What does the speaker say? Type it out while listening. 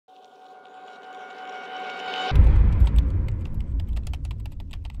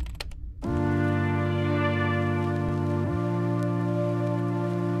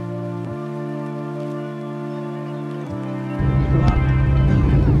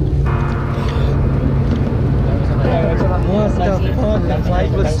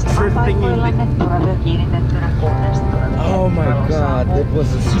flight was tripping in the... Oh my god, that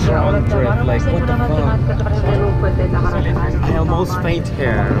was a strong trip. Like, what the fuck? I almost faint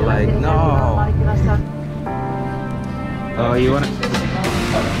here. Like, no. Oh, you wanna...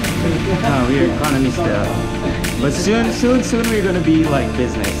 Oh, we're economy still. But soon we're gonna be like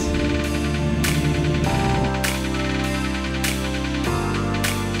business.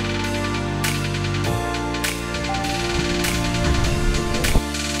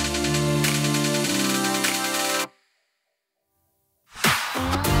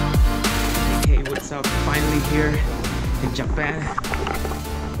 Hey, what's up? Finally here in Japan.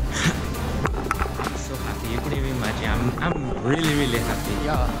 I'm so happy. You can even imagine. I'm really happy.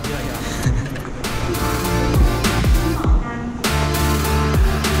 Yeah.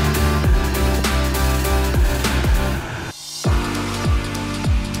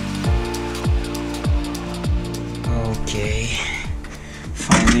 Okay,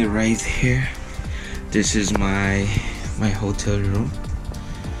 finally arrived here. This is my hotel room.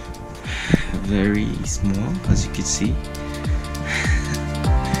 Very small, as you can see.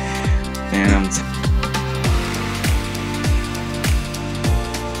 And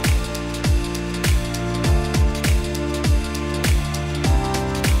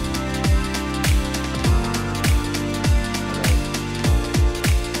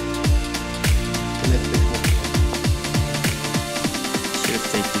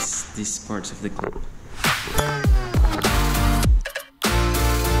these parts of the clip.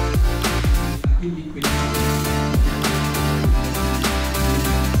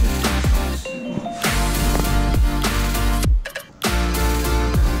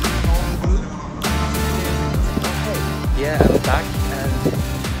 Yeah, I'm back and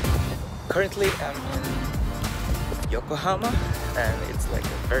currently I'm in Yokohama and it's like a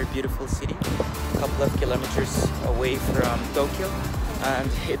very beautiful city, a couple of kilometers away from Tokyo.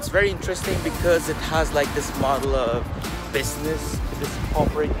 And it's very interesting because it has like this model of business, this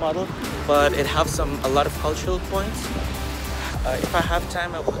corporate model, but it has a lot of cultural points. If I have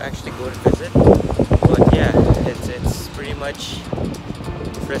time, I will actually go and visit. But yeah, it's pretty much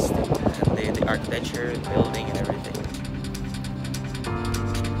interesting. The architecture, the building, and everything.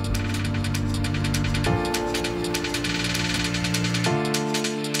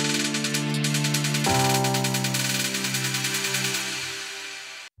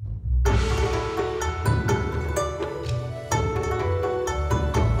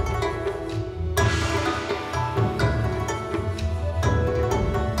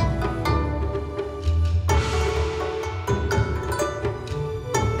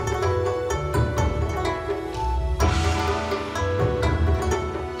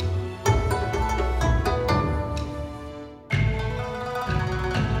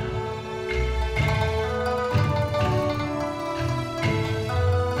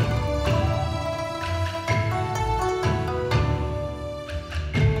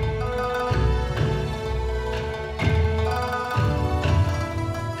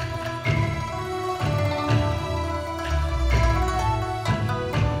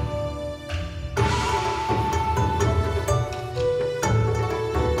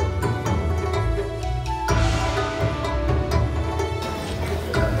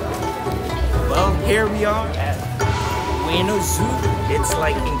 Here we are at Ueno Zoo. It's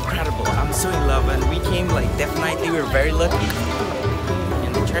like incredible. I'm so in love, and we came like definitely we were very lucky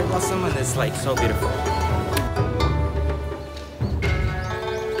in the cherry blossom, and it's like so beautiful.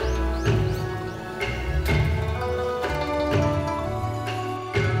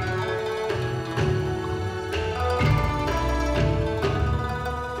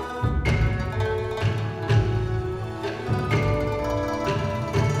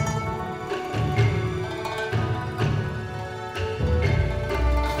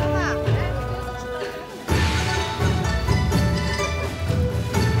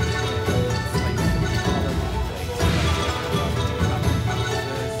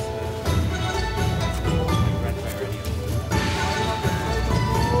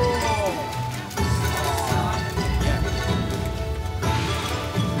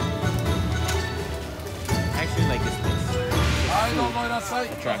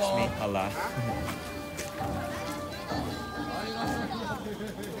 Attracts me a lot.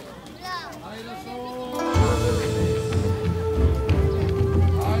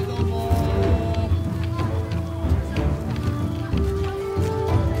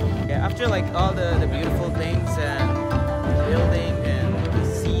 Yeah, after like all the beautiful things and the building and the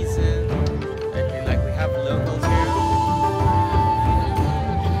season, and like we have locals here.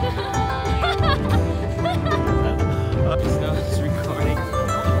 It's recording.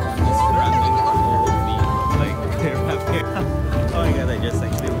 Oh my god,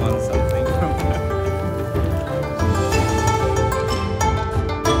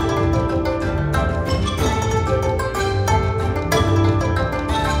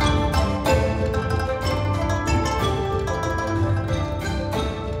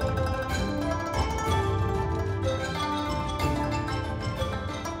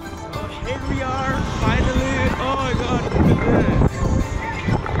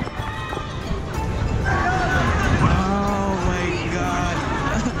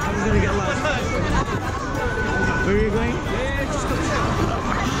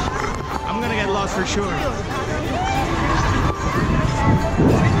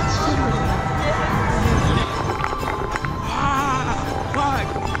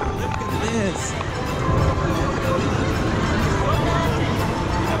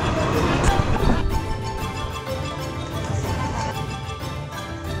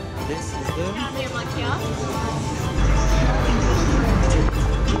 this is the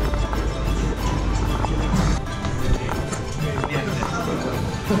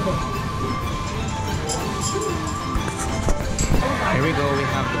here we go, we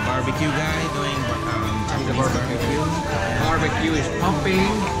have the barbecue guy doing The barbecue. Barbecue is pumping.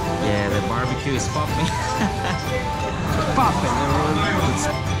 yeah, the barbecue is popping. Popping, everyone.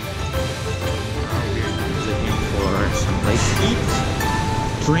 We're looking for some place to eat,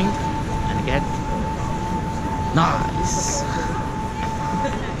 drink,